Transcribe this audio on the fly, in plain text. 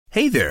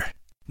Hey there!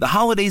 The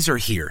holidays are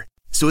here,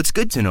 so it's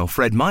good to know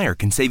Fred Meyer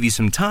can save you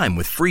some time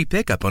with free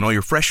pickup on all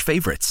your fresh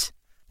favorites.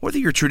 Whether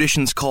your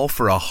traditions call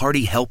for a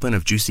hearty helping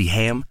of juicy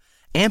ham,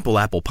 ample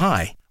apple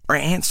pie, or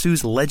Aunt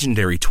Sue's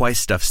legendary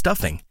twice-stuffed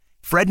stuffing,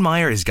 Fred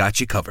Meyer has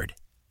got you covered.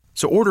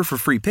 So order for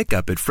free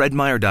pickup at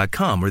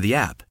fredmeyer.com or the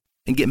app,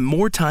 and get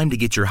more time to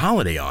get your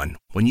holiday on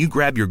when you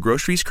grab your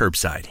groceries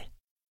curbside.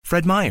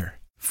 Fred Meyer,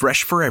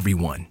 fresh for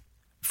everyone.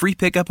 Free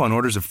pickup on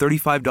orders of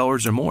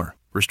 $35 or more.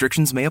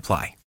 Restrictions may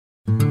apply.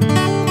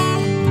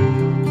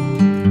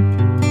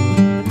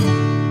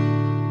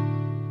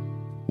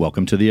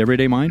 Welcome to the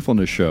Everyday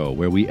Mindfulness Show,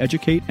 where we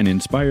educate and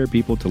inspire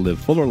people to live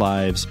fuller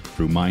lives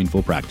through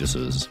mindful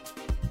practices.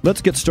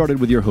 Let's get started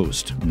with your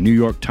host, New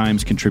York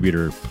Times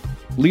contributor,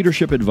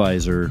 leadership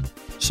advisor,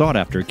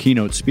 sought-after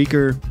keynote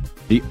speaker,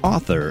 the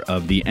author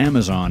of the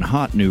Amazon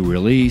hot new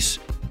release,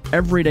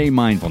 Everyday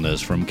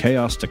Mindfulness from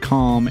Chaos to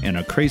Calm in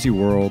a Crazy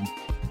World.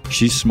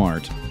 She's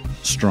smart,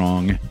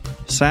 strong,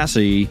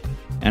 sassy,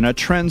 and a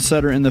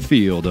trendsetter in the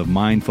field of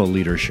mindful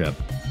leadership.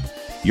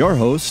 Your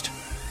host,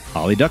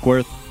 Holly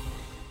Duckworth.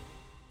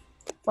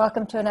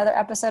 Welcome to another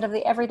episode of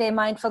the Everyday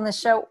Mindfulness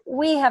Show.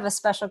 We have a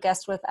special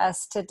guest with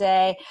us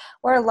today.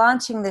 We're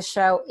launching the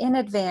show in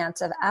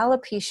advance of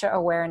Alopecia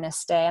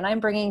Awareness Day, and I'm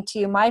bringing to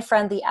you my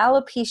friend, the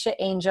alopecia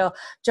angel,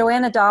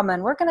 Joanna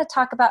Dahlman. We're going to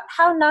talk about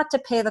how not to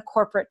pay the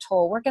corporate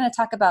toll. We're going to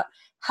talk about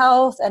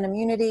health and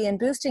immunity and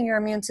boosting your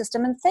immune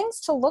system and things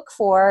to look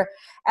for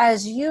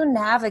as you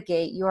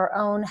navigate your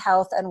own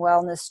health and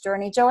wellness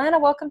journey. Joanna,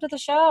 welcome to the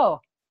show.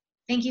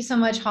 Thank you so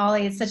much,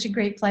 Holly. It's such a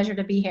great pleasure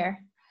to be here.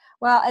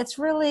 Well, it's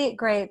really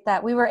great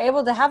that we were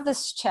able to have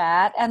this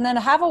chat and then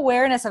have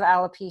awareness of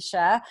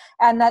alopecia,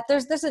 and that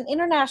there's an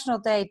international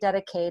day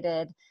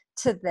dedicated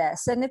to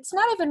this. And it's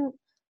not even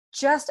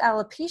just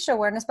alopecia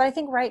awareness, but I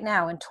think right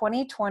now in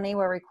 2020,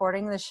 we're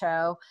recording the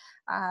show,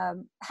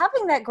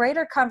 having that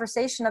greater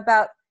conversation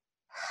about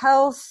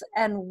health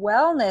and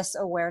wellness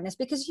awareness,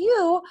 because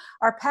you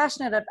are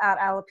passionate about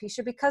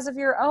alopecia because of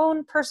your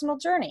own personal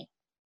journey.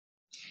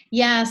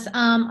 Yes.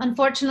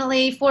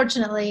 Unfortunately,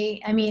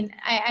 fortunately,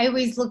 I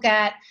always look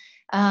at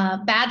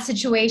bad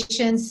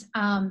situations.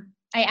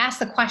 I ask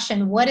the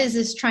question, what is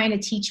this trying to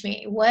teach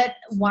me?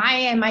 Why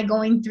am I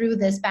going through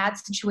this bad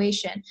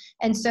situation?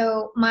 And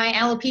so my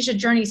alopecia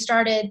journey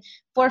started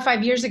 4 or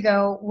 5 years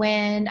ago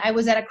when I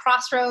was at a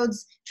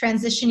crossroads,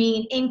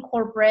 transitioning in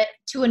corporate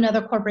to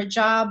another corporate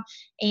job,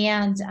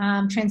 and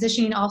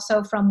transitioning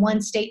also from one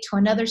state to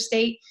another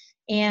state.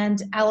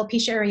 And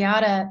alopecia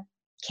areata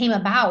came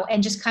about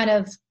and just kind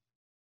of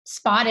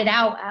spotted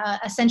out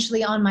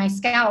essentially on my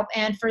scalp.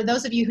 And for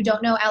those of you who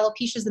don't know,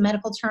 alopecia is the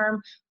medical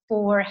term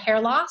for hair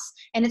loss,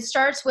 and it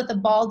starts with a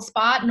bald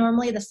spot,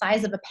 normally the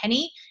size of a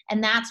penny,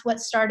 and that's what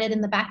started in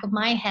the back of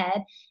my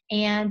head.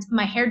 And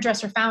my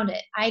hairdresser found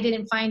it. I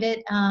didn't find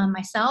it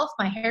myself,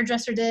 my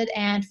hairdresser did,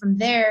 and from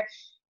there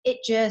it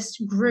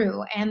just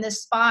grew, and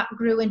this spot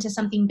grew into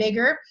something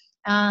bigger,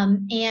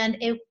 and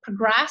it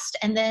progressed,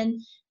 and then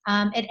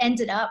it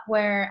ended up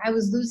where I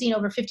was losing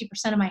over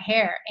 50% of my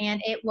hair,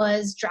 and it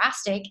was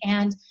drastic.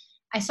 And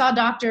I saw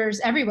doctors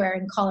everywhere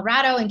in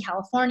Colorado and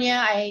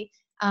California.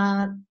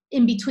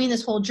 In between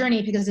this whole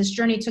journey, because this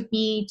journey took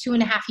me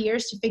 2.5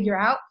 years to figure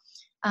out,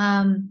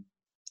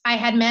 I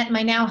had met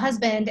my now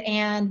husband,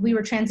 and we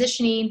were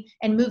transitioning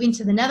and moving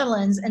to the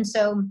Netherlands. And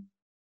so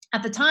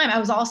at the time I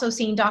was also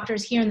seeing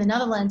doctors here in the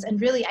Netherlands,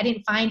 and really I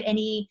didn't find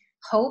any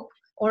hope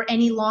or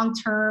any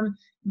long-term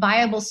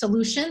viable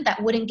solution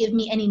that wouldn't give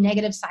me any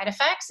negative side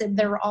effects.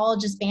 They were all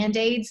just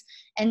Band-Aids.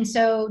 And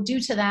so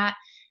due to that,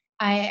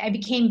 I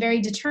became very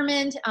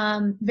determined,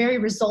 very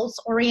results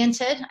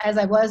oriented, as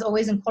I was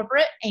always in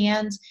corporate.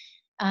 And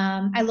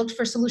I looked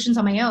for solutions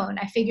on my own.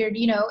 I figured,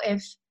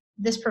 if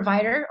this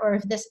provider or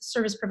if this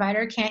service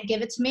provider can't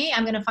give it to me,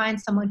 I'm going to find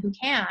someone who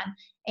can.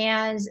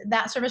 And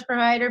that service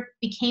provider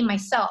became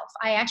myself.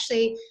 I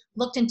actually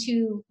looked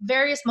into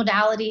various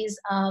modalities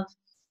of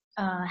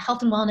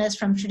health and wellness,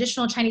 from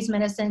traditional Chinese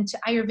medicine to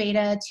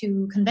Ayurveda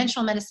to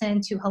conventional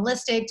medicine to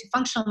holistic to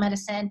functional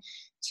medicine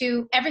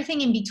to everything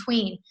in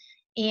between.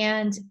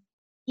 And,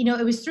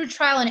 it was through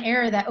trial and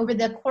error that over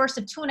the course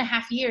of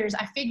 2.5 years,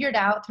 I figured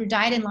out through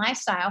diet and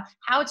lifestyle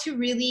how to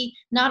really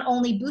not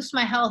only boost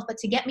my health, but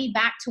to get me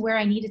back to where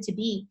I needed to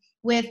be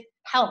with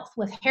health,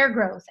 with hair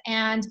growth,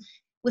 and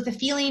with a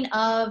feeling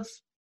of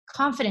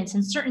confidence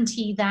and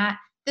certainty that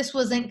this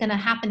wasn't going to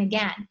happen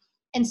again.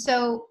 And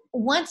so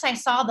once I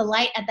saw the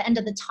light at the end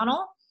of the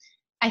tunnel,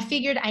 I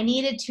figured I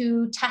needed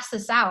to test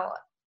this out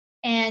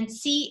and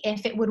see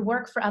if it would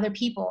work for other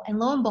people. And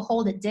lo and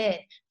behold, it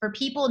did. For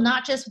people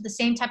not just with the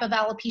same type of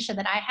alopecia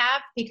that I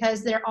have,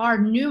 because there are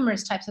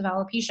numerous types of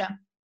alopecia.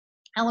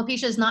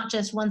 Alopecia is not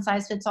just one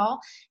size fits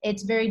all.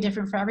 It's very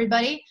different for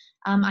everybody.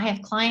 I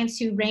have clients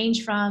who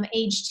range from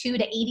age 2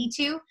 to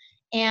 82.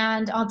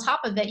 And on top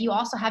of it, you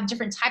also have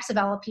different types of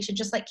alopecia,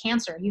 just like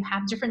cancer. You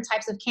have different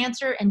types of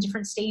cancer and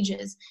different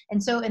stages.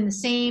 And so in the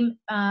same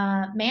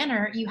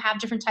manner, you have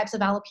different types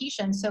of alopecia.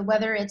 And so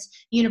whether it's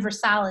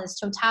universalis,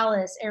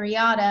 totalis,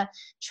 areata,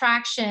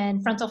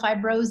 traction, frontal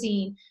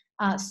fibrosing,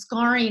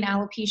 scarring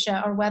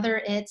alopecia, or whether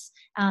it's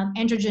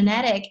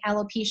androgenetic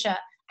alopecia,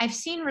 I've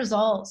seen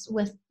results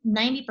with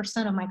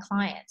 90% of my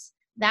clients.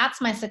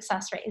 That's my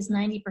success rate, is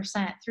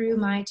 90% through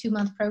my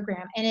 2-month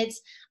program. And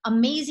it's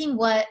amazing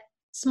what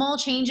small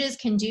changes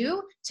can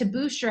do to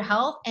boost your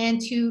health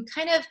and to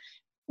kind of,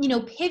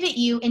 pivot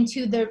you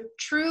into the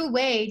true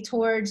way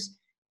towards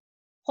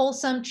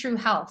wholesome, true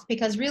health.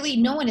 Because really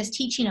no one is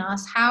teaching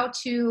us how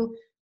to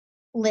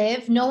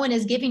live. No one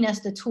is giving us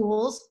the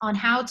tools on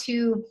how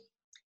to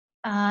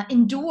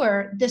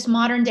endure this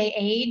modern day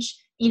age.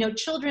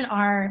 Children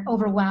are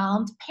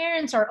overwhelmed,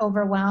 parents are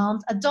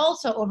overwhelmed,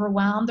 adults are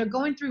overwhelmed, they're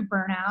going through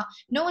burnout.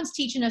 No one's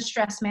teaching us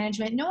stress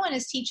management. No one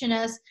is teaching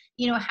us,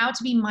 how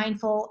to be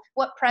mindful,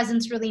 what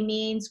presence really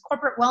means.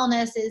 Corporate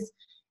wellness is,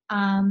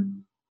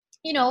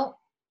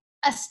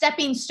 a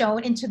stepping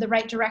stone into the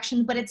right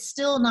direction, but it's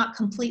still not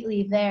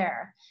completely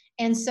there.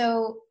 And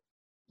so,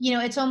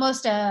 it's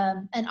almost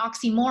an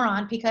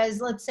oxymoron,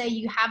 because let's say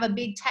you have a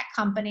big tech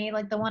company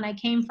like the one I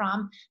came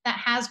from that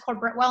has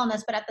corporate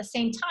wellness, but at the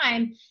same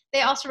time,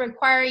 they also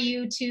require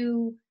you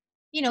to,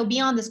 be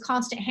on this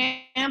constant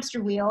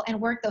hamster wheel and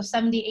work those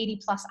 70,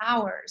 80 plus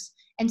hours.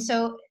 And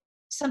so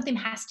something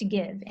has to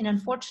give. And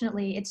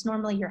unfortunately, it's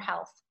normally your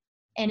health.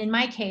 And in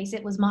my case,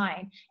 it was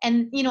mine.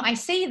 And, I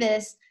say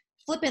this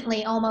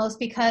flippantly almost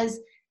because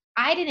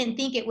I didn't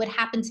think it would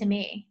happen to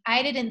me.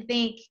 I didn't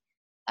think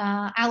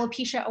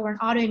alopecia, or an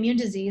autoimmune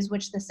disease,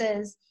 which this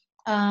is,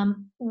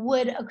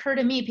 would occur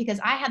to me, because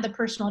I had the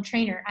personal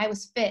trainer. I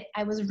was fit.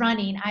 I was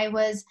running. I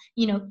was,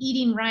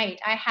 eating right.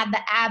 I had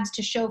the abs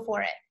to show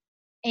for it.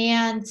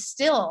 And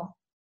still,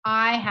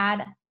 I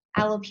had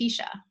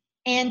alopecia.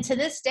 And to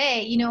this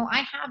day,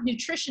 I have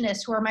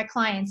nutritionists who are my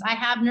clients. I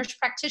have nurse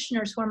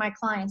practitioners who are my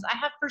clients. I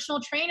have personal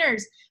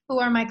trainers who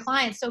are my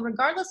clients. So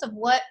regardless of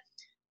what,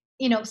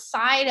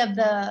 side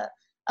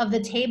of the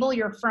table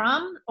you're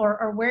from,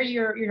 or where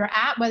you're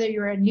at, whether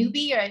you're a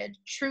newbie or a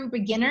true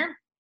beginner,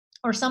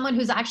 or someone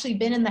who's actually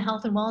been in the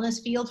health and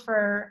wellness field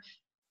for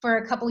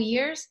a couple of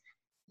years,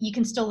 you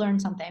can still learn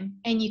something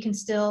and you can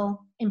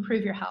still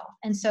improve your health.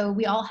 And so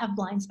we all have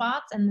blind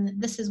spots,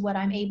 and this is what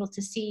I'm able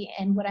to see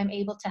and what I'm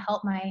able to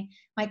help my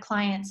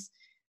clients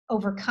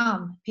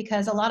overcome,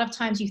 because a lot of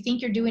times you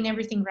think you're doing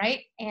everything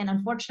right, and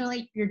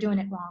unfortunately you're doing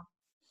it wrong.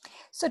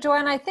 So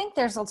Joanne, I think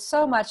there's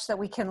so much that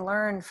we can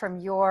learn from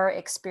your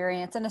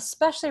experience, and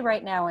especially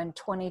right now in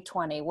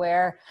 2020,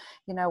 where,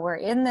 we're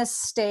in this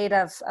state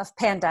of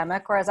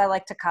pandemic, or as I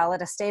like to call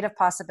it, a state of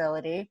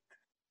possibility.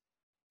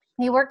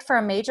 You worked for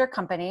a major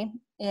company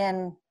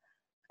in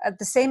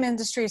the same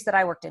industries that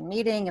I worked in,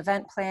 meeting,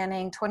 event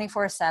planning,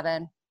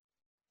 24/7.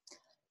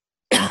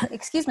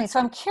 Excuse me. So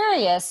I'm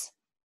curious,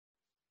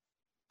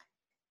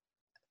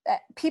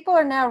 people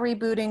are now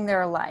rebooting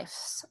their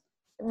lives,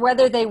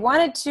 whether they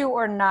wanted to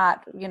or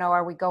not.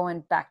 Are we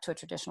going back to a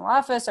traditional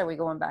office? Are we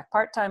going back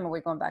part-time? Are we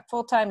going back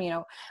full-time?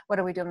 What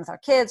are we doing with our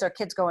kids? Are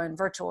kids going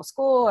virtual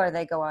school? Are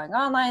they going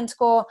online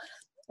school?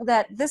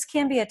 That this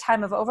can be a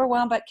time of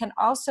overwhelm, but can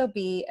also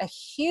be a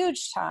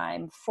huge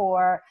time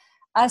for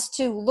us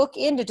to look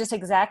into just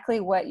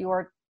exactly what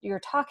you're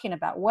talking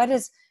about. What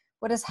is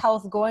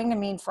health going to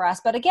mean for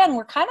us? But again,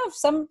 we're kind of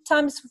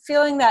sometimes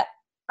feeling that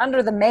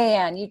under the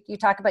man. You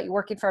talk about you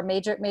working for a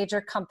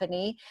major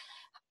company.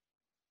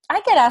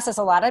 I get asked this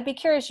a lot. I'd be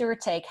curious your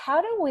take.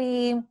 How do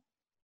we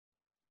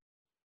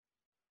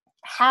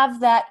have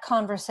that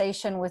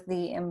conversation with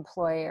the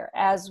employer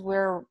as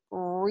we're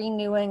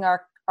renewing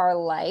our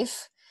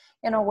life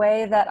in a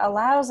way that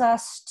allows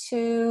us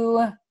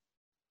to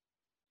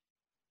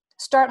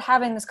start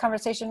having this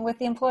conversation with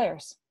the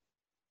employers?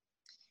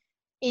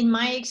 In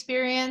my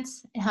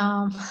experience,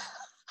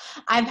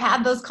 I've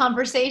had those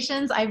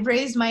conversations. I've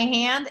raised my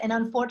hand, and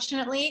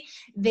unfortunately,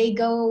 they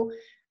go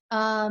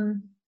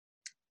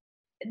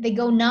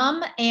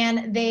numb,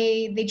 and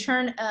they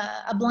turn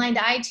a blind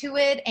eye to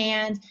it,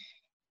 and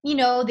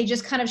they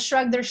just kind of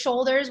shrug their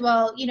shoulders.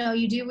 Well,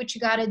 you do what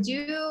you got to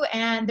do,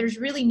 and there's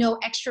really no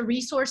extra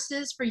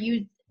resources for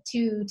you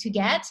to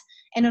get.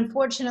 And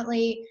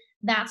unfortunately,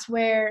 that's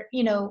where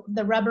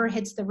the rubber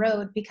hits the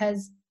road,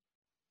 because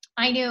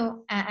I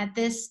knew at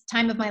this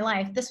time of my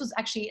life, this was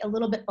actually a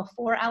little bit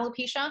before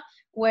alopecia,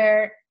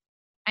 where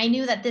I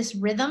knew that this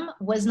rhythm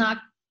was not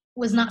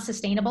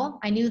sustainable.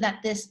 I knew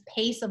that this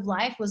pace of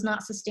life was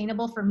not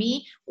sustainable for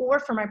me, or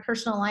for my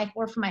personal life,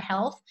 or for my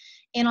health.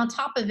 And on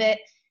top of it,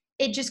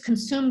 it just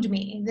consumed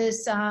me.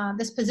 This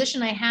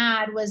position I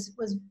had was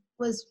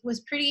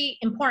pretty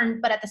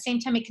important, but at the same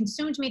time, it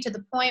consumed me to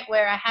the point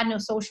where I had no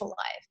social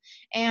life.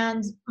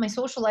 And my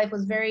social life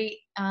was very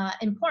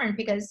important,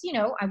 because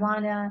I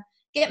want to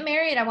get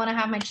married, I want to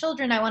have my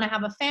children, I want to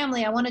have a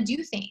family, I want to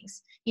do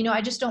things.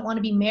 I just don't want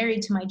to be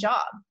married to my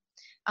job.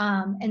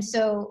 And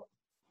so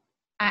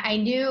I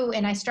knew,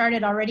 and I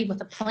started already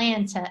with a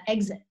plan to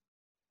exit,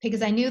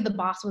 because I knew the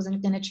boss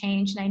wasn't going to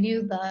change, and I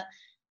knew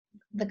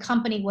the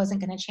company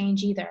wasn't going to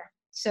change either.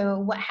 So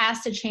what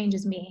has to change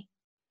is me.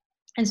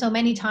 And so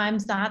many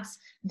times that's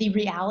the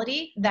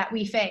reality that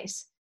we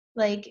face.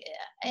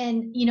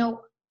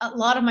 A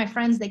lot of my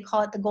friends, they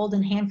call it the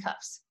golden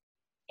handcuffs.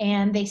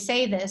 And they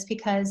say this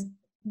because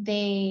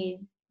they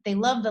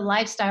love the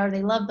lifestyle, or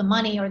they love the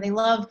money, or they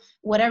love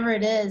whatever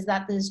it is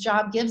that this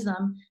job gives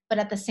them. But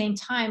at the same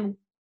time,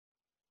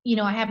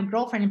 I have a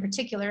girlfriend in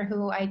particular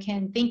who I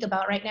can think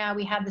about right now.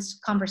 We had this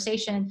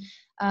conversation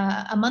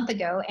a month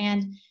ago,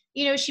 and,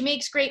 she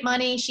makes great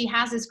money. She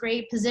has this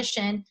great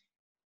position,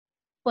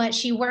 but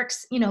she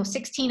works,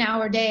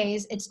 16-hour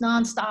days. It's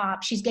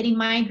nonstop. She's getting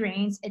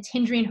migraines. It's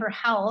hindering her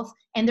health.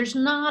 And there's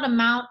no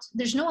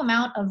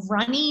amount of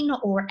running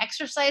or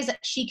exercise that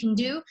she can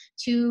do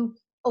to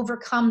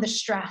overcome the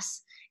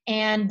stress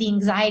and the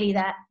anxiety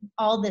that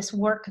all this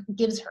work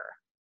gives her.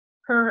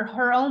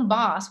 Her own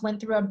boss went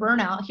through a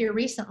burnout here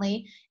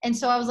recently. And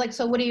so I was like,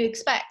 so what do you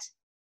expect?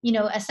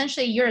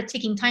 Essentially you're a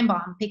ticking time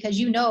bomb, because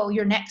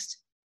you're next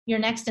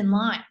in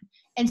line.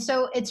 And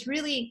so it's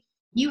really,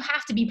 you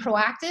have to be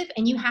proactive,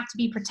 and you have to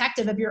be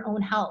protective of your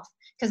own health,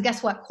 because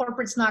guess what?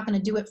 Corporate's not going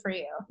to do it for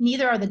you.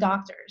 Neither are the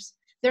doctors.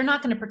 They're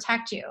not going to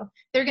protect you.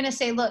 They're going to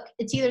say, look,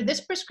 it's either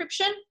this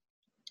prescription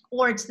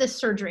or it's this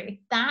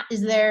surgery. That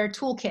is their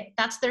toolkit.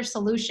 That's their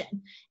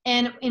solution.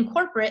 And in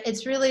corporate,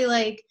 it's really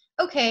like,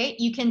 okay,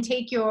 you can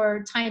take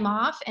your time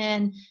off,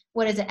 and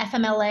what is it,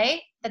 FMLA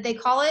that they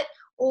call it,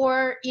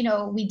 or,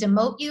 we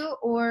demote you,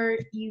 or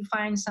you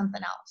find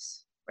something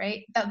else,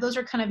 right? Those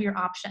are kind of your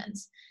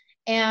options.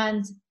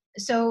 And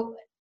so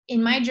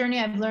in my journey,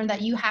 I've learned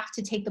that you have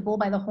to take the bull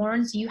by the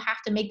horns. You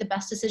have to make the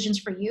best decisions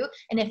for you.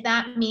 And if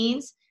that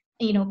means,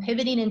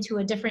 pivoting into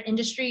a different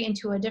industry,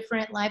 into a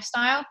different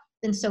lifestyle,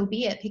 then so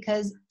be it.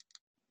 Because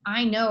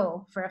I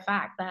know for a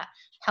fact that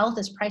health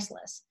is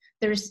priceless.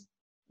 There's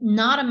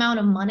not amount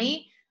of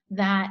money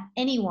that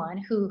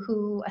anyone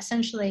who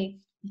essentially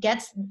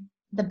gets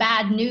the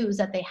bad news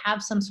that they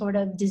have some sort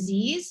of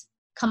disease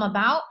come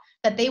about,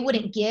 that they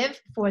wouldn't give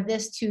for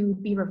this to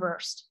be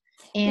reversed.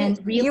 And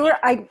really,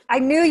 I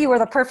knew you were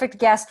the perfect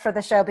guest for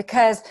the show,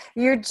 because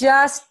you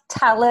just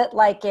tell it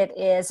like it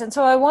is. And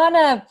so I want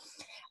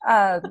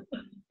to,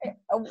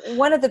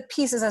 one of the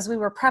pieces as we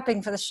were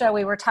prepping for the show,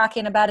 we were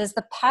talking about is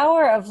the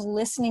power of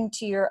listening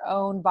to your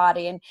own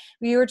body. And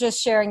we were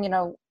just sharing,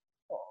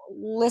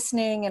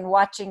 listening and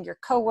watching your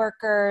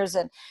coworkers,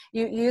 and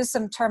you use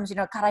some terms,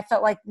 God, I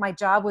felt like my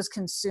job was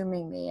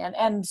consuming me.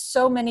 And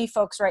so many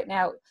folks right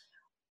now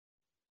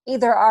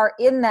either are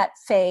in that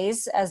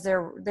phase as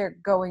they're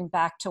going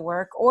back to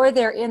work, or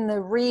they're in the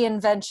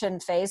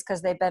reinvention phase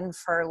because they've been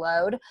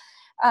furloughed.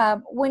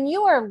 When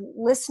you are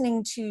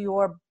listening to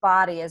your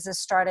body as this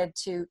started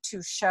to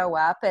show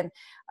up and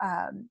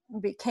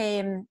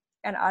became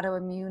an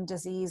autoimmune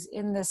disease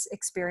in this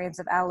experience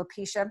of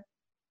alopecia,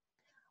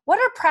 what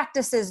are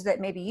practices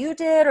that maybe you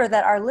did or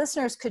that our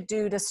listeners could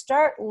do to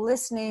start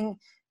listening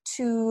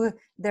to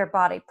their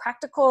body?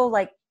 Practical,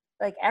 like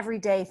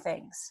everyday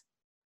things.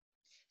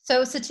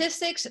 So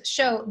statistics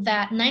show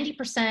that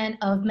 90%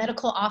 of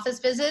medical office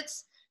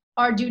visits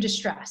are due to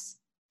stress.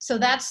 So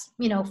that's,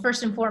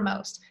 first and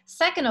foremost.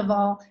 Second of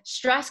all,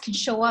 stress can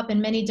show up in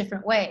many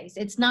different ways.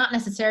 It's not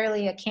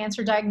necessarily a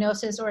cancer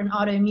diagnosis or an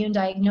autoimmune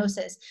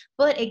diagnosis,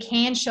 but it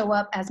can show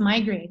up as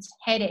migraines,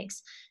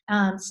 headaches,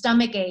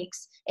 stomach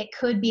aches. It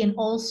could be an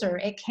ulcer.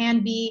 It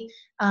can be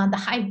the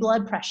high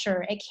blood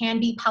pressure. It can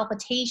be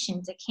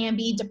palpitations. It can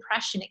be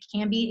depression. It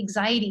can be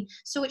anxiety.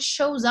 So it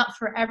shows up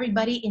for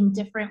everybody in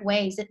different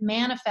ways. It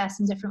manifests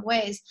in different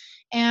ways.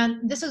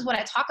 And this is what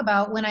I talk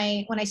about when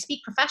I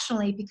speak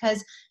professionally,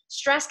 because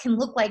stress can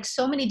look like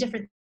so many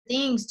different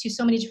things to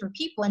so many different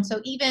people. And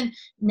so even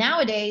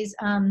nowadays,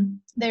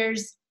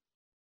 there's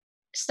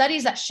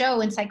studies that show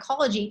in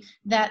psychology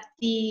that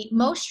the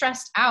most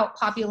stressed out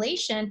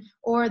population,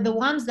 or the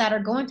ones that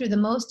are going through the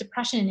most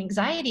depression and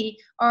anxiety,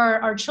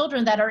 are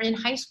children that are in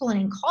high school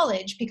and in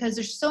college, because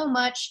there's so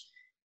much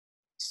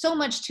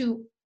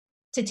to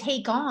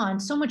take on,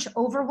 so much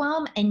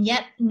overwhelm, and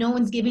yet no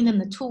one's giving them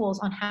the tools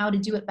on how to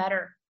do it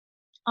better,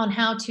 on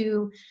how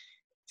to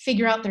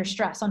figure out their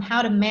stress, on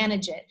how to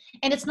manage it.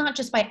 And it's not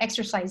just by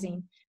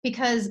exercising,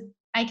 because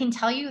I can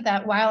tell you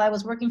that while I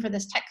was working for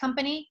this tech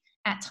company,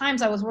 at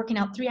times I was working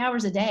out 3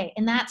 hours a day,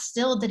 and that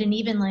still didn't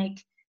even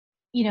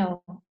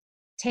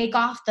take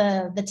off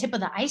the tip of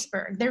the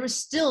iceberg. There was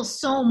still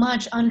so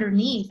much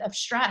underneath of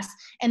stress.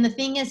 And the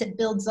thing is, it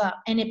builds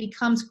up and it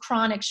becomes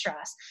chronic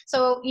stress.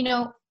 So,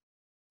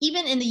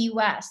 even in the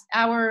US,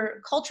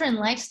 our culture and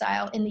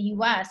lifestyle in the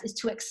US is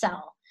to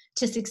excel,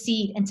 to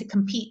succeed, and to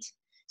compete.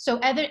 So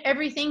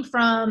everything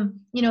from,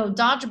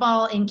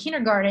 dodgeball in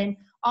kindergarten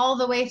all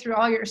the way through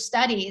all your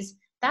studies,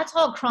 that's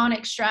all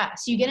chronic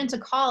stress. You get into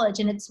college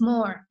and it's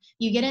more.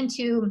 You get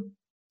into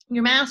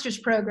your master's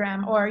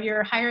program or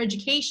your higher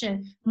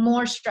education,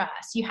 more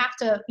stress. You have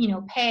to,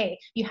 pay.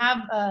 You have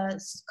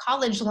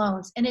college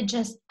loans, and it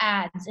just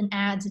adds and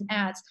adds and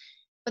adds.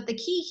 But the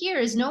key here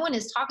is no one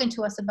is talking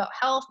to us about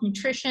health,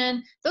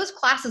 nutrition. Those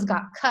classes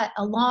got cut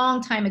a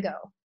long time ago.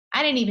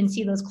 I didn't even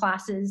see those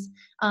classes,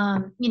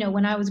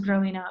 when I was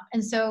growing up.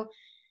 And so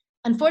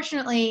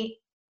fortunately,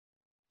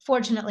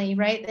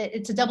 right,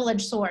 it's a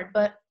double-edged sword,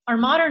 but our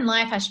modern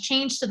life has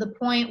changed to the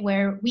point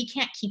where we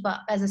can't keep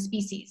up as a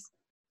species.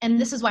 And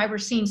this is why we're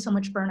seeing so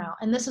much burnout.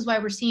 And this is why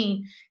we're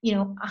seeing,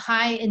 a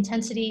high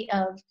intensity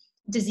of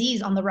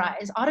disease on the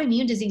rise.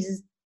 Autoimmune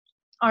diseases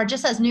are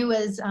just as new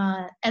as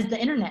the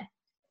internet.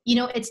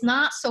 It's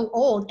not so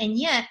old. And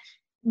yet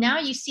now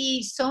you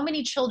see so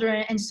many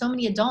children and so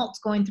many adults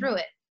going through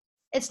it.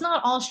 It's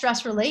not all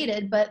stress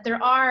related, but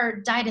there are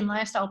diet and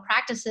lifestyle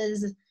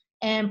practices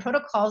and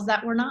protocols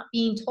that we're not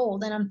being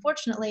told. And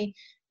unfortunately,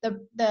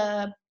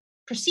 the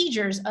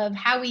procedures of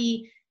how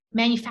we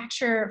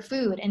manufacture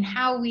food and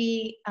how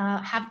we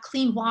have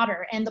clean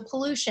water and the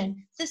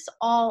pollution, this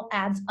all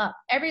adds up.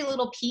 Every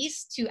little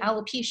piece to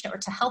alopecia or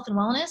to health and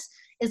wellness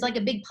is like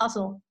a big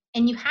puzzle.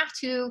 And you have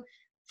to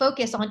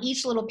focus on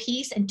each little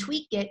piece and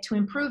tweak it to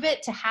improve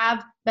it, to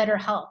have better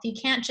health. You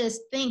can't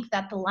just think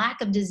that the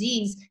lack of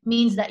disease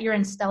means that you're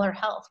in stellar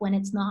health when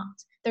it's not.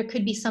 There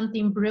could be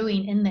something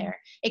brewing in there.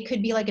 It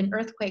could be like an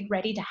earthquake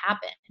ready to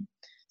happen.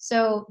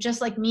 So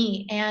just like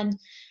me, and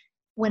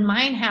when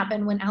mine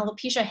happened, when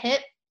alopecia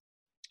hit,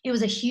 it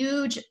was a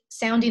huge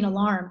sounding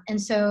alarm. And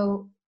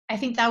so I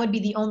think that would be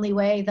the only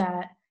way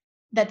that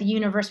the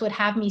universe would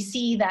have me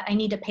see that I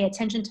need to pay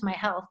attention to my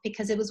health,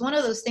 because it was one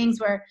of those things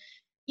where,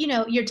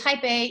 you're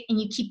type A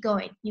and you keep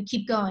going, you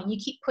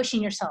keep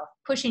pushing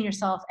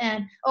yourself.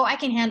 And, oh, I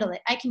can handle it.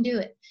 I can do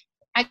it.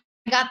 I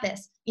got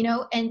this,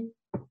 and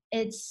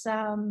it's,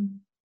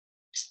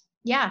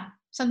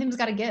 something's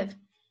got to give.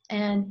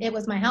 And it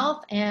was my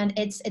health, and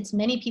it's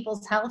many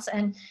people's health.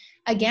 And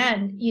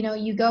again,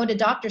 you go to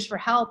doctors for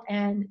help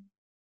and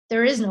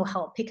there is no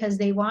help because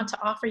they want to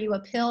offer you a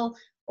pill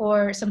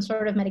or some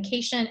sort of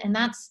medication. And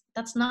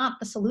that's not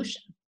the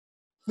solution.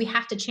 We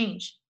have to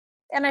change.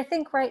 And I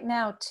think right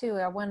now too,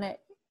 I want to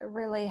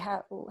really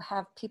have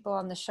people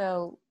on the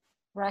show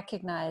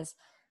recognize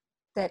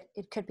that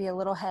it could be a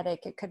little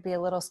headache. It could be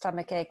a little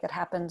stomach ache that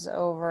happens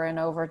over and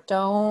over.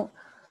 Don't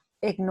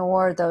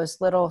ignore those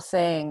little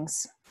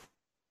things.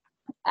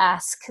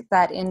 Ask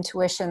that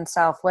intuition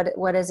self,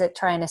 what is it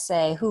trying to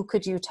say? Who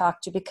could you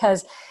talk to?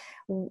 Because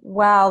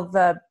while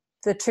the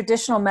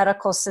traditional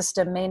medical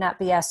system may not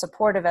be as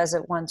supportive as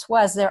it once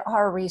was, there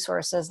are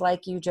resources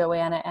like you,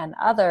 Joanna, and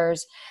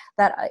others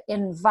that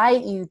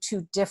invite you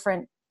to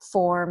different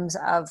forms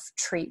of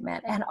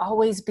treatment, and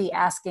always be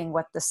asking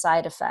what the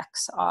side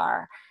effects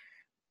are.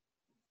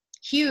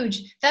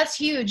 Huge. That's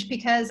huge,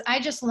 because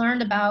I just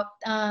learned about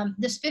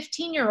this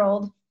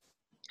 15-year-old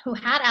who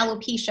had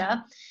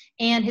alopecia,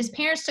 and his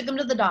parents took him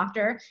to the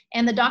doctor,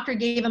 and the doctor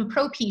gave him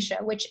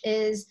Propecia, which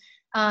is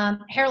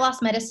hair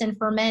loss medicine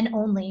for men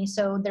only.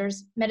 So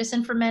there's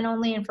medicine for men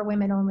only and for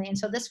women only. And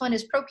so this one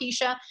is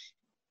Propecia.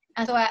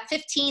 And so at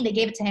 15, they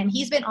gave it to him.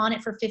 He's been on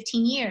it for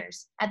 15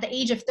 years. At the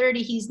age of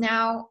 30, he's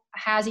now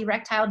has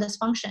erectile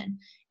dysfunction,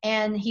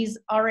 and he's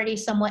already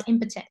somewhat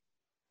impotent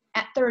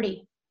at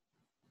 30.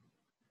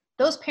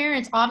 Those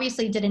parents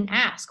obviously didn't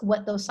ask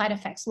what those side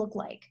effects look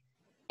like.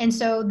 And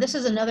so this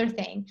is another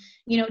thing.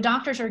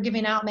 Doctors are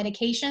giving out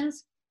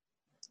medications,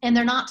 and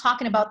they're not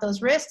talking about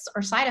those risks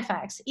or side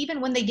effects.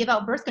 Even when they give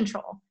out birth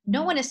control,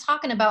 no one is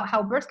talking about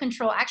how birth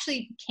control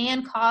actually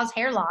can cause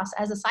hair loss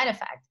as a side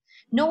effect.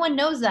 No one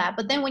knows that.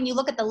 But then when you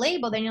look at the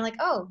label, then you're like,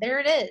 oh, there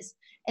it is.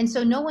 And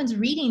so no one's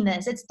reading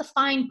this. It's the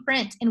fine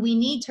print, and we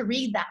need to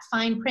read that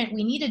fine print.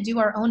 We need to do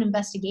our own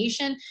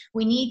investigation.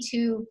 We need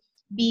to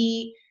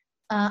be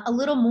a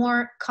little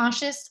more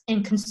conscious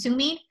in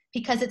consuming,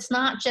 because it's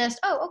not just,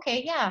 oh,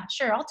 okay, yeah,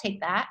 sure, I'll take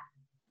that.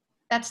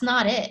 That's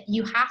not it.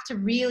 You have to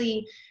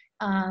really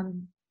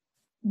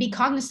be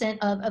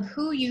cognizant of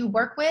who you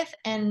work with,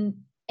 and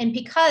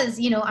because,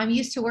 I'm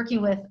used to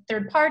working with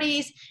third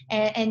parties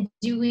and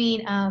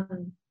doing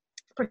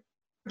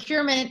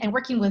procurement and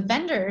working with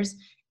vendors,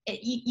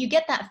 you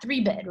get that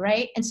 3-bid,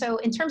 right? And so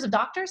in terms of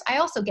doctors, I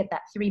also get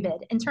that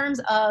 3-bid. In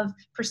terms of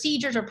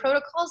procedures or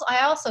protocols,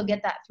 I also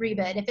get that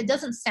 3-bid. If it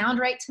doesn't sound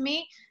right to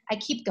me, I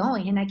keep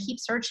going and I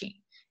keep searching.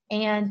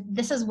 And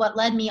this is what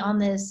led me on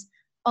this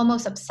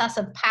almost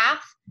obsessive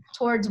path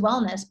towards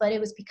wellness, but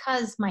it was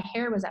because my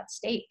hair was at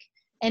stake.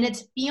 And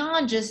it's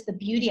beyond just the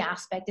beauty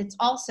aspect. It's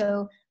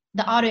also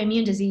the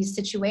autoimmune disease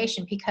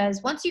situation,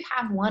 because once you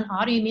have one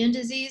autoimmune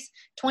disease,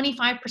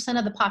 25%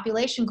 of the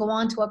population go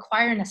on to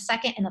acquire in a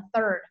second and a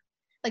third.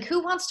 Like,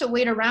 who wants to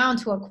wait around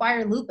to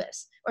acquire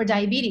lupus or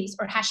diabetes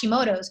or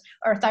Hashimoto's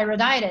or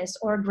thyroiditis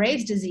or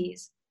Graves'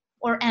 disease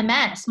or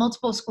MS,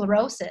 multiple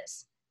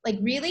sclerosis? Like,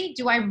 really?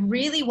 Do I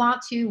really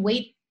want to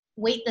wait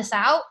this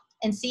out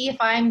and see if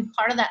I'm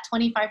part of that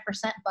 25%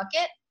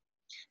 bucket?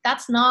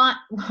 That's not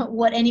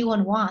what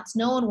anyone wants.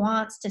 No one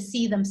wants to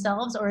see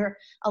themselves or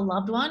a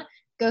loved one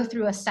go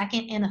through a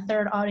second and a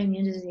third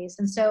autoimmune disease.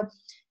 And so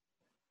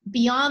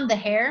beyond the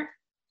hair,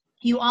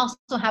 you also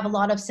have a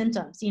lot of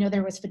symptoms.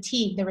 There was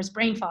fatigue, there was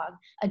brain fog,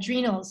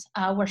 adrenals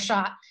were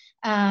shot.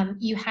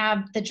 You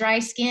have the dry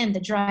skin, the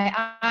dry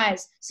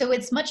eyes. So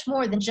it's much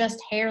more than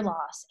just hair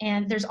loss.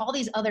 And there's all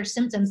these other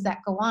symptoms that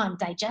go on,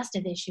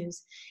 digestive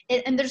issues.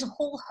 And there's a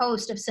whole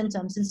host of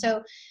symptoms. And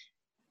so,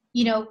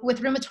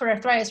 with rheumatoid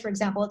arthritis, for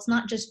example, it's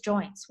not just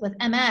joints. With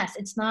MS,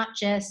 it's not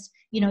just,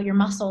 your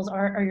muscles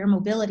or your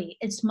mobility.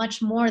 It's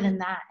much more than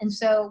that. And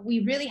so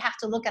we really have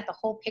to look at the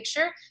whole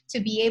picture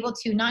to be able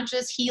to not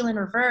just heal and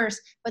reverse,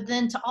 but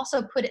then to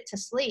also put it to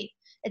sleep.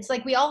 It's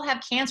like we all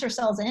have cancer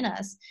cells in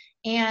us.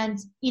 And,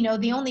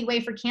 the only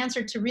way for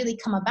cancer to really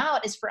come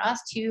about is for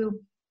us to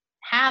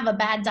have a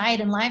bad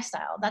diet and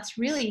lifestyle. That's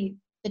really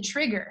the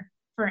trigger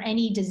for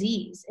any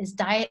disease, is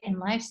diet and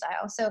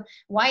lifestyle. So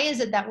why is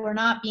it that we're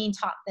not being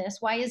taught this?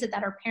 Why is it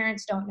that our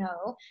parents don't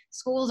know?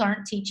 Schools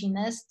aren't teaching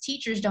this.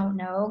 Teachers don't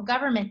know.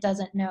 Government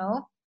doesn't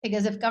know.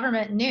 Because if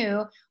government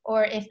knew,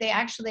 or if they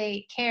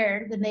actually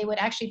cared, then they would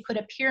actually put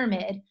a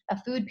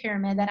food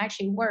pyramid that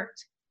actually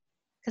worked.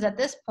 Because at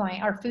this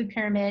point, our food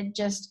pyramid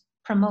just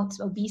promotes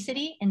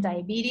obesity and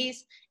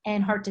diabetes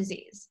and heart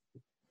disease.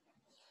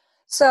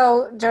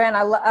 So, Joanne,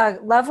 I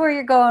love where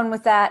you're going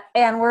with that.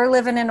 And we're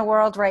living in a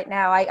world right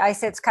now. I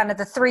say it's kind of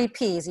the 3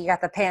 Ps. You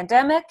got the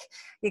pandemic,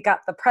 you got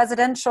the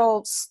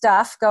presidential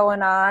stuff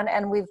going on,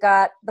 and we've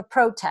got the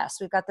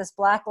protests. We've got this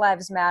Black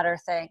Lives Matter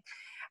thing.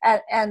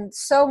 And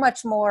so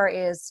much more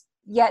is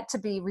yet to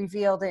be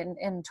revealed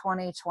in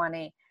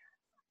 2020.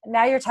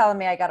 Now you're telling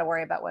me I got to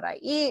worry about what I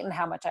eat and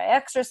how much I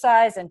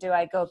exercise, and do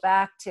I go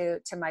back to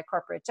my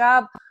corporate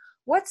job?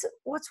 What's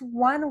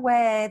one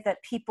way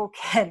that people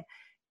can,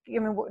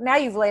 now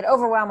you've laid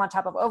overwhelm on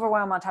top of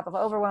overwhelm on top of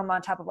overwhelm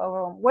on top of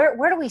overwhelm.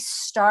 Where do we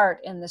start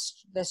in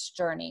this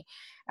journey?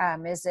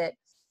 Is it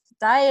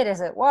diet?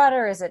 Is it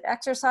water? Is it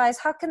exercise?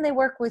 How can they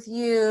work with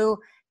you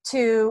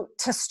to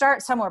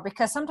start somewhere?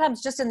 Because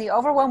sometimes just in the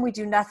overwhelm, we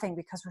do nothing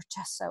because we're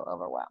just so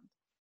overwhelmed.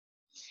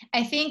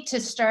 I think to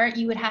start,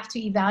 you would have to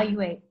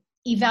evaluate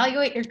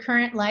your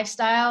current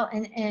lifestyle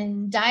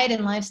and diet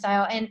and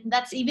lifestyle. And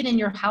that's even in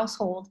your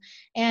household.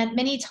 And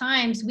many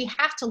times we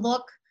have to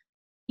look,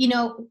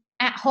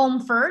 at home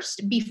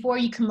first before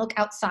you can look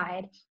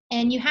outside.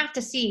 And you have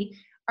to see,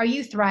 are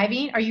you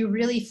thriving? Are you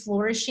really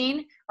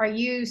flourishing? Are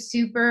you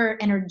super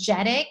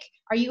energetic?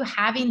 Are you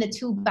having the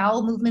 2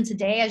 bowel movements a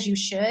day as you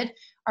should?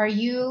 Are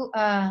you,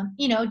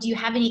 do you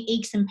have any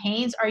aches and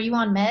pains? Are you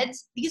on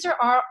meds? These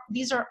all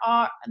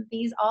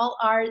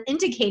are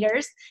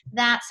indicators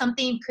that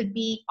something could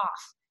be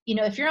off.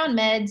 If you're on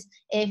meds,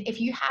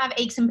 if you have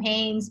aches and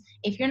pains,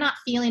 if you're not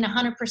feeling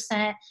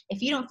 100%,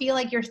 if you don't feel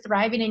like you're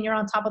thriving and you're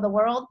on top of the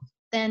world,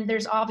 then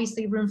there's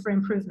obviously room for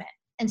improvement.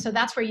 And so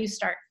that's where you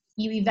start.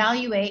 You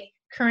evaluate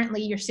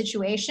currently your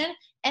situation,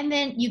 and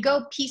then you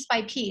go piece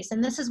by piece.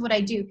 And this is what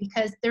I do,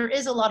 because there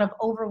is a lot of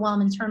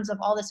overwhelm in terms of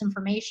all this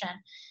information.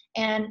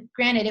 And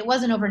granted, it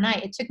wasn't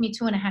overnight. It took me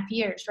 2.5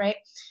 years, right?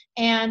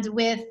 And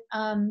with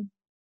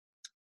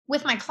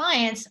my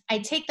clients, I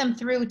take them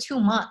through 2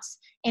 months.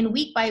 And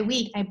week by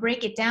week, I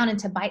break it down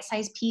into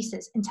bite-sized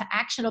pieces, into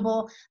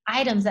actionable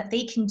items that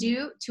they can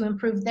do to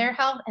improve their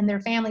health and their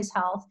family's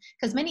health.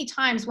 Because many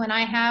times when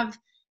I have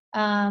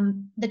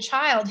the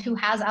child who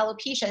has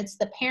alopecia, it's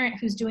the parent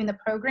who's doing the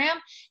program.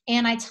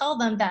 And I tell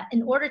them that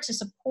in order to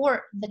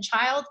support the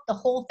child, the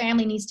whole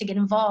family needs to get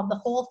involved.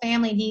 The whole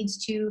family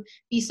needs to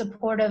be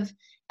supportive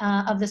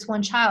of this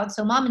one child.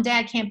 So mom and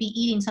dad can't be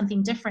eating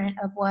something different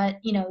of what,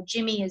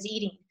 Jimmy is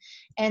eating.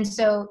 And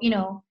so,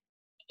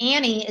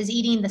 Annie is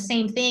eating the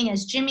same thing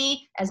as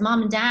Jimmy, as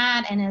mom and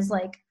dad, and as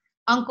like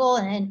uncle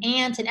and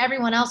aunt and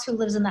everyone else who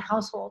lives in the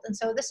household. And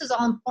so this is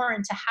all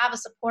important to have a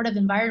supportive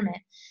environment.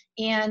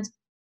 And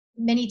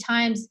many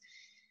times,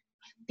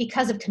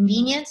 because of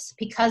convenience,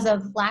 because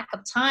of lack of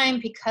time,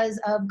 because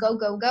of go,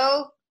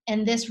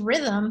 and this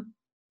rhythm,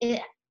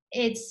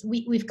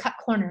 we've cut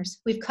corners.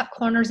 We've cut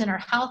corners in our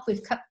health.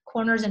 We've cut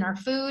corners in our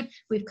food.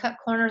 We've cut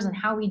corners in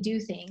how we do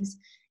things.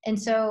 And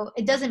so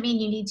it doesn't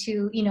mean you need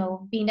to,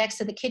 be next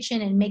to the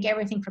kitchen and make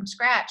everything from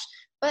scratch,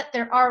 but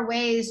there are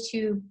ways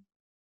to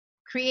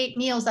create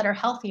meals that are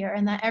healthier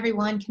and that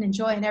everyone can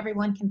enjoy and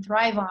everyone can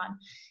thrive on,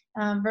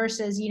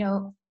 versus,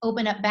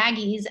 open up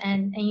baggies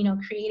and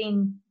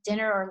creating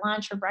dinner or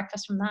lunch or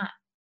breakfast from that.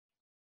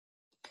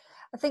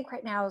 I think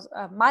right now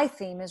my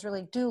theme is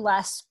really do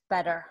less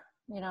better.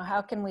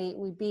 How can we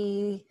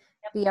be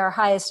our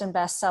highest and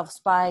best selves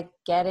by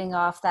getting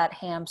off that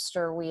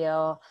hamster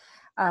wheel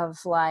of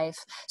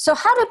life. So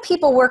how do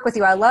people work with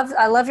you? I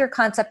love your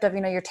concept of,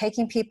 you're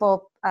taking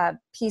people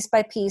piece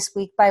by piece,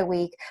 week by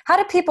week. How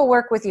do people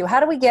work with you? How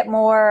do we get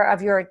more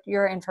of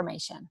your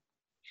information?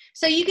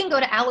 So you can go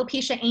to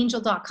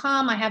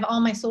alopeciaangel.com. I have all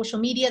my social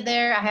media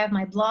there. I have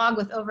my blog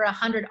with over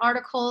 100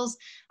 articles.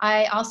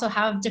 I also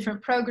have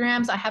different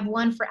programs. I have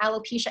one for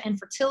alopecia and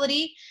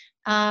fertility.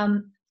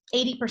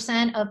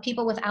 80% of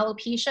people with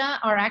alopecia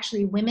are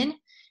actually women.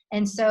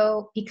 And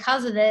so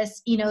because of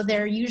this,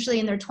 they're usually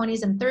in their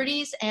 20s and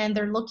 30s, and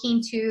they're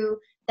looking to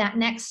that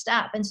next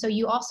step. And so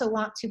you also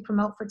want to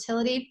promote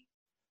fertility.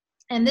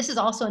 And this is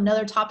also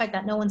another topic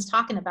that no one's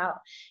talking about.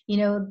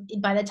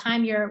 By the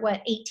time you're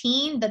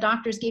 18, the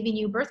doctor's giving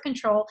you birth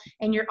control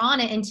and you're on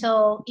it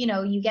until,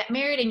 you get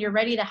married and you're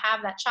ready to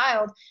have that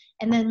child.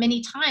 And then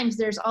many times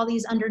there's all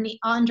these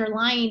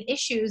underlying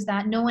issues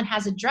that no one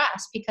has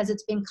addressed because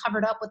it's been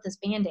covered up with this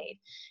Band-Aid.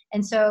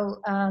 And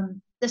so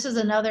this is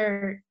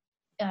another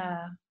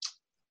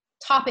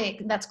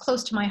topic that's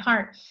close to my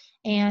heart.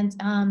 And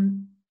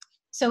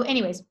So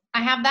anyways,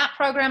 I have that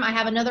program. I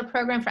have another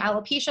program for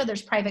alopecia.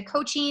 There's private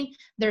coaching.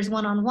 There's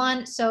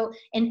one-on-one. So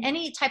in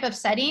any type of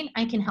setting,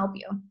 I can help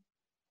you.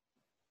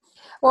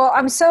 Well,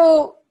 I'm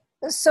so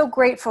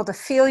grateful to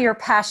feel your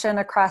passion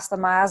across the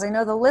miles. I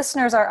know the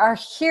listeners are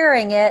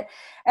hearing it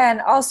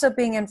and also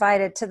being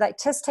invited to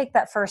just take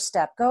that first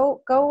step.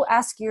 Go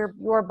ask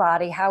your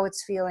body how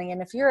it's feeling.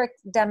 And if you're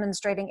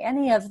demonstrating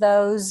any of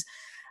those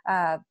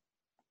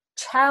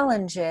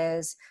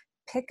challenges,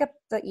 pick up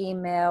the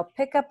email,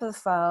 pick up the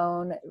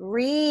phone,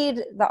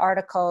 read the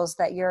articles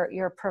that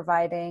you're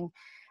providing,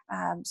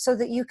 so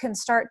that you can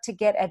start to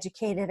get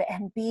educated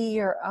and be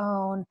your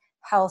own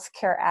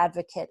healthcare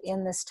advocate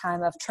in this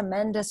time of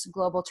tremendous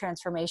global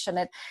transformation.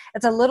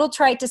 It's a little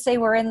trite to say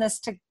we're in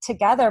this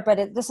together,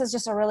 but this is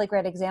just a really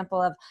great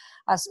example of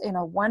us,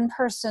 one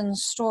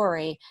person's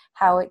story,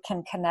 how it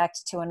can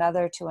connect to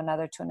another,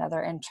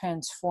 and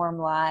transform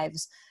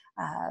lives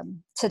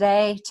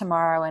today,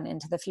 tomorrow, and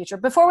into the future.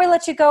 Before we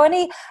let you go,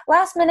 any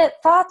last minute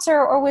thoughts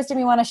or wisdom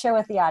you want to share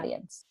with the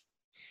audience?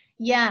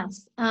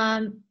 Yes.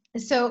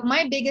 So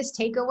my biggest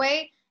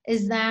takeaway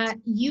is that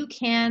you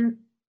can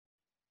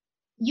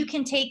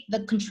take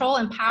the control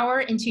and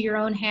power into your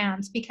own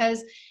hands,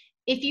 because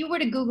if you were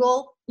to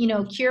Google,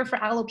 cure for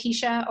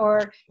alopecia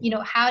or,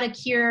 how to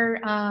cure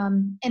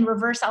and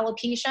reverse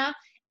alopecia,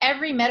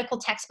 every medical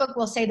textbook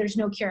will say there's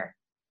no cure.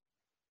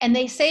 And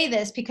they say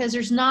this because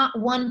there's not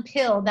one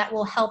pill that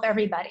will help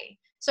everybody.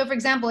 So for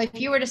example, if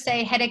you were to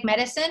say headache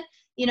medicine,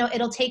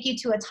 it'll take you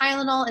to a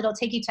Tylenol, it'll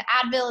take you to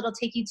Advil, it'll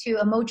take you to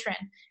a Motrin,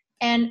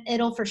 and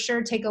it'll for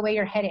sure take away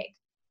your headache.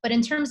 But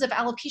in terms of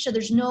alopecia,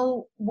 there's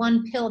no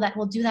one pill that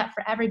will do that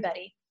for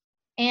everybody.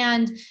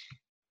 And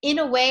in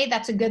a way,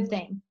 that's a good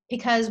thing,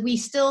 because we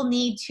still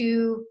need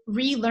to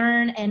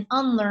relearn and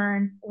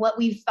unlearn what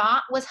we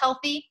thought was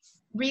healthy,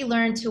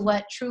 relearn to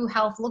what true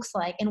health looks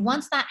like. And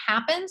once that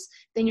happens,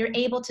 then you're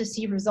able to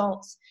see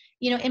results.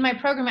 In my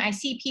program, I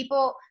see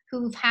people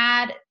who've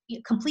had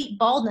complete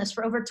baldness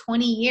for over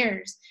 20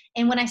 years.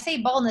 And when I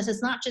say baldness,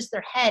 it's not just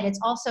their head, it's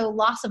also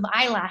loss of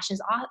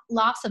eyelashes,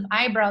 loss of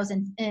eyebrows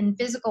and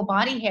physical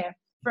body hair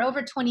for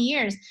over 20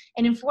 years.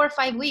 And in 4 or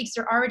 5 weeks,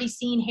 they're already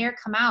seeing hair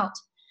come out.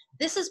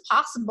 This is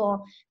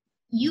possible.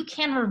 You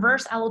can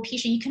reverse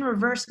alopecia. You can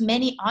reverse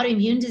many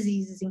autoimmune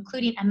diseases,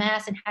 including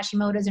MS and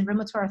Hashimoto's and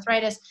rheumatoid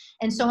arthritis,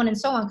 and so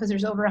on, because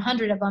there's over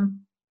 100 of them.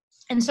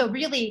 And so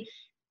really,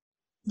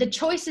 the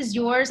choice is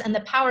yours and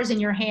the power is in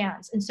your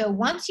hands. And so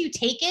once you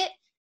take it,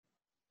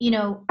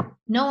 you're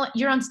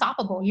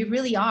unstoppable. You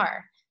really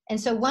are.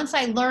 And so once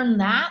I learned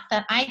that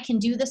I can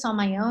do this on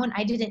my own,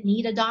 I didn't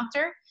need a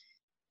doctor.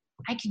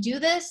 I could do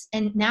this.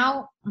 And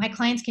now my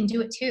clients can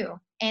do it too.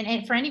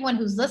 And for anyone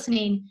who's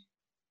listening,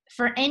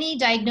 for any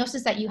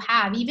diagnosis that you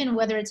have, even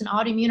whether it's an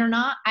autoimmune or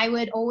not, I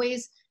would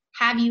always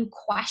have you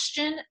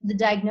question the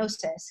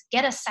diagnosis.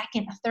 Get a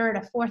second, a third,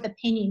 a fourth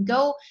opinion.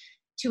 Go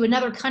to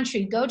another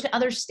country, go to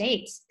other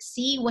states,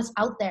 see what's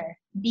out there,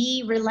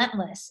 be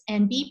relentless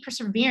and be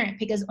perseverant,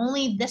 because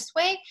only this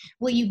way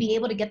will you be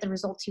able to get the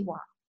results you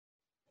want.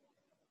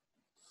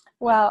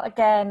 Well,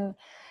 again,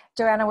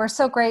 Joanna, we're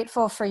so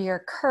grateful for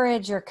your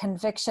courage, your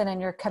conviction,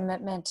 and your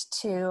commitment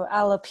to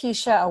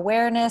alopecia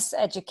awareness,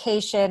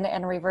 education,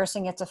 and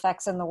reversing its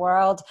effects in the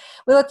world.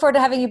 We look forward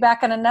to having you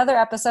back on another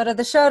episode of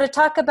the show to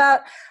talk about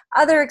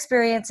other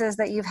experiences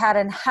that you've had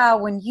and how,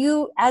 when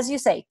you, as you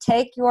say,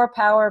 take your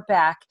power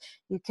back,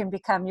 you can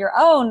become your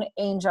own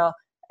angel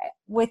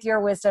with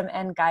your wisdom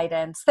and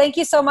guidance. Thank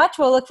you so much.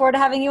 We'll look forward to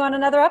having you on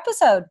another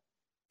episode.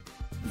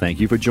 Thank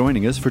you for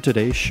joining us for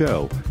today's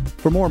show.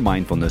 For more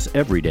mindfulness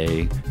every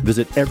day,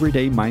 visit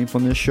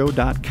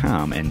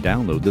everydaymindfulnessshow.com and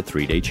download the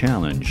 3-day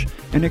challenge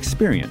and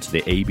experience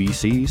the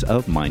ABCs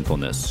of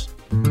mindfulness.